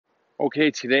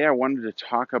Okay, today I wanted to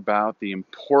talk about the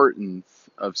importance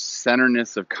of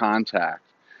centerness of contact.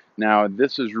 Now,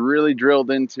 this was really drilled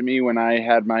into me when I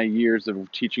had my years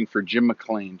of teaching for Jim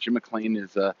McLean. Jim McLean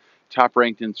is a top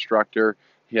ranked instructor.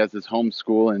 He has his home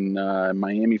school in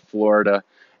Miami, Florida,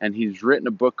 and he's written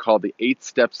a book called The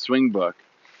 8-Step Swing Book.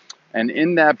 And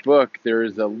in that book, there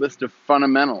is a list of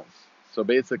fundamentals. So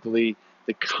basically,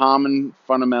 the common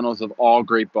fundamentals of all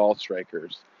great ball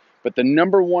strikers. But the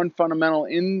number one fundamental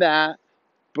in that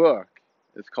book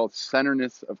is called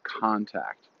centerness of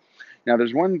contact. Now,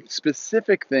 there's one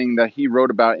specific thing that he wrote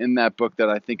about in that book that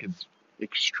I think is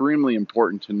extremely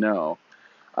important to know,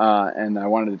 and I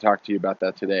wanted to talk to you about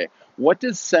that today. What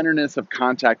does centerness of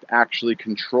contact actually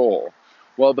control?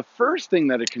 Well, the first thing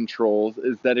that it controls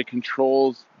is that it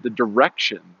controls the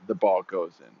direction the ball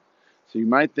goes in. So you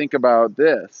might think about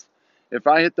this. If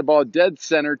I hit the ball dead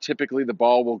center, typically the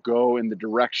ball will go in the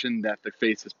direction that the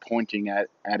face is pointing at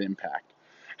impact.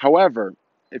 However,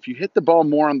 if you hit the ball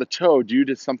more on the toe due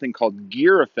to something called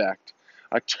gear effect,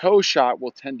 a toe shot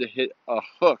will tend to hit a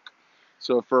hook.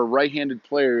 So for a right-handed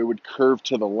player, it would curve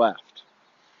to the left.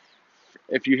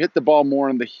 If you hit the ball more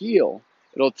on the heel,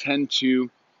 it'll tend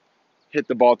to hit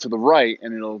the ball to the right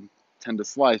and it'll tend to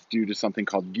slice due to something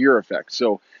called gear effect.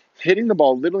 So hitting the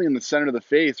ball literally in the center of the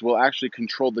face will actually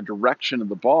control the direction of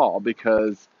the ball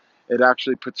because it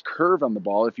actually puts curve on the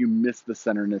ball if you miss the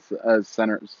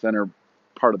center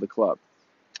part of the club.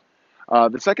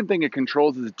 The second thing it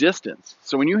controls is distance.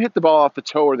 So when you hit the ball off the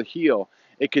toe or the heel,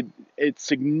 it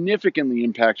significantly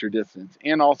impacts your distance,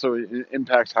 and also it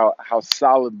impacts how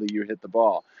solidly you hit the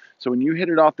ball. So when you hit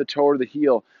it off the toe or the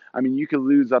heel, I mean, you could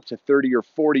lose up to 30 or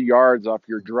 40 yards off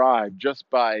your drive just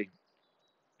by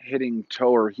hitting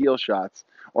toe or heel shots,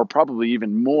 or probably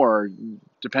even more,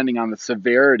 depending on the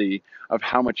severity of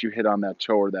how much you hit on that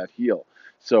toe or that heel.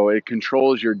 So it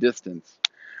controls your distance.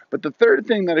 But the third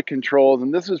thing that it controls,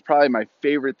 and this was probably my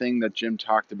favorite thing that Jim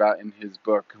talked about in his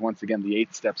book, once again, the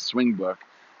 8-Step Swing Book,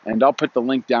 and I'll put the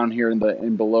link down here in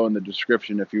below in the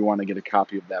description if you want to get a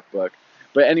copy of that book.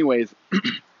 But anyways,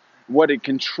 what it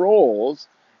controls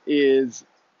is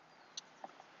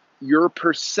your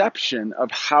perception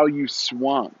of how you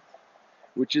swung,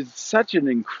 which is such an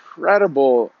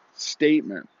incredible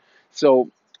statement.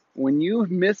 So when you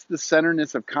miss the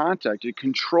centerness of contact, it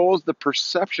controls the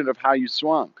perception of how you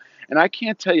swung. And I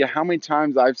can't tell you how many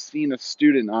times I've seen a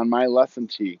student on my lesson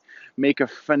tee make a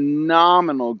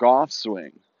phenomenal golf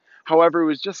swing. However, it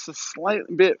was just a slight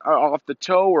bit off the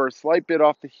toe or a slight bit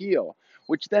off the heel,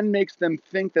 which then makes them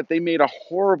think that they made a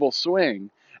horrible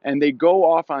swing, and they go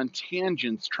off on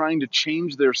tangents trying to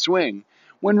change their swing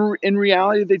when in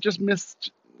reality they just missed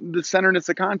the centerness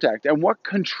of contact. And what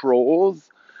controls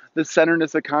the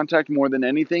centerness of contact more than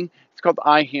anything? It's called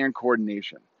eye-hand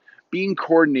coordination. Being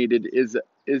coordinated is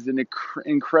an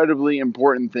incredibly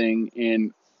important thing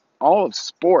in all of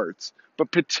sports, but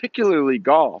particularly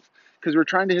golf, because we're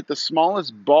trying to hit the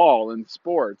smallest ball in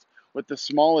sports with the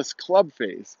smallest club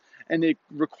face, and it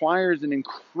requires an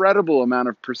incredible amount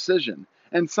of precision.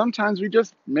 And sometimes we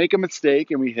just make a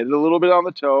mistake and we hit it a little bit on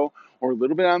the toe or a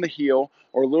little bit on the heel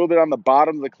or a little bit on the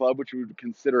bottom of the club, which we would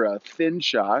consider a thin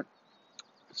shot.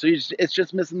 So it's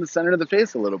just missing the center of the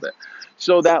face a little bit.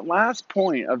 So that last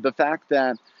point of the fact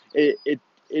that it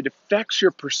affects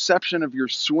your perception of your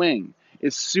swing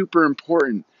is super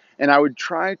important. And I would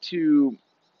try to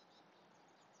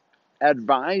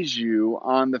advise you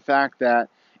on the fact that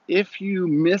if you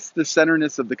miss the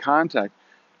centerness of the contact,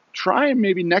 try and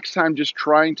maybe next time just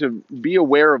trying to be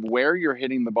aware of where you're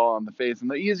hitting the ball on the face. And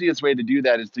the easiest way to do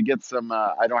that is to get some,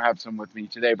 I don't have some with me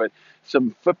today, but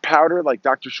some foot powder, like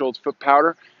Dr. Scholl's foot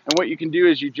powder. And what you can do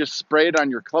is you just spray it on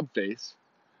your club face.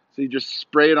 So you just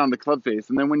spray it on the club face.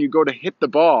 And then when you go to hit the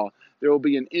ball, there will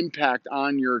be an impact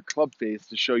on your club face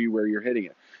to show you where you're hitting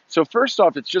it. So first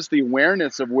off, it's just the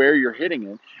awareness of where you're hitting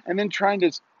it, and then trying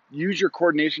to use your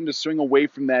coordination to swing away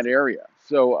from that area.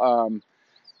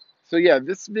 So yeah,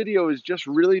 this video is just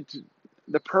really,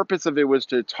 the purpose of it was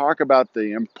to talk about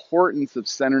the importance of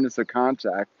centerness of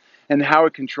contact and how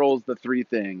it controls the three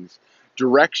things: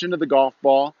 direction of the golf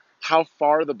ball, how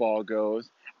far the ball goes,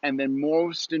 and then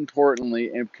most importantly,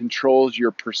 it controls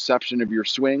your perception of your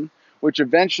swing, which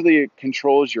eventually it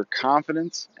controls your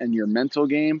confidence and your mental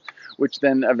game, which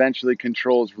then eventually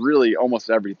controls really almost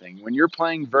everything. When you're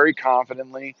playing very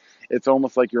confidently, it's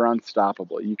almost like you're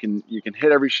unstoppable. You can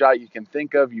hit every shot you can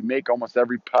think of, you make almost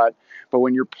every putt. But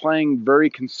when you're playing very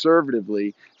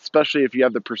conservatively, especially if you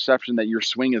have the perception that your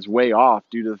swing is way off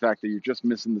due to the fact that you're just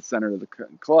missing the center of the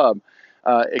club,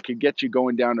 it could get you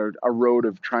going down a road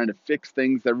of trying to fix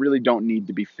things that really don't need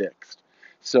to be fixed.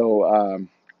 So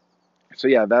So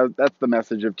yeah, that's the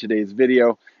message of today's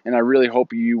video, and I really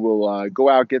hope you will go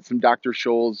out, get some Dr.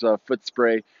 Scholl's foot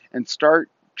spray, and start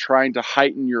trying to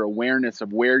heighten your awareness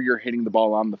of where you're hitting the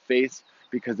ball on the face,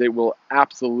 because it will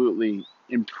absolutely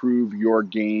improve your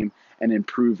game and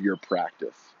improve your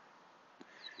practice.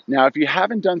 Now, if you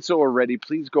haven't done so already,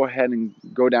 please go ahead and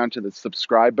go down to the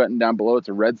subscribe button down below. It's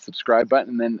a red subscribe button,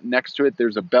 and then next to it,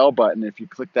 there's a bell button. If you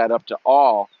click that up to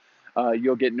all,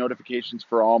 you'll get notifications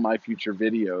for all my future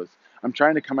videos. I'm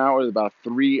trying to come out with about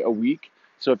 3 a week,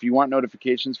 so if you want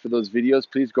notifications for those videos,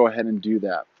 please go ahead and do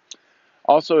that.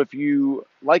 Also, if you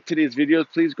like today's videos,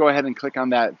 please go ahead and click on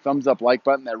that thumbs up like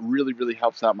button. That really, really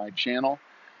helps out my channel.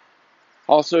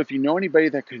 Also, if you know anybody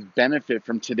that could benefit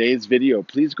from today's video,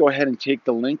 please go ahead and take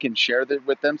the link and share that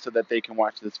with them so that they can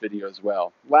watch this video as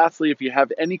well. Lastly, if you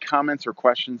have any comments or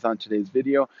questions on today's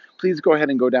video, please go ahead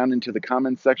and go down into the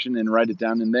comments section and write it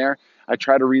down in there. I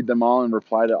try to read them all and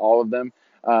reply to all of them.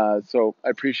 So I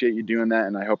appreciate you doing that,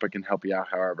 and I hope I can help you out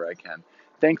however I can.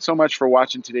 Thanks so much for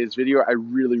watching today's video. I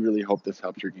really, really hope this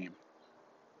helped your game.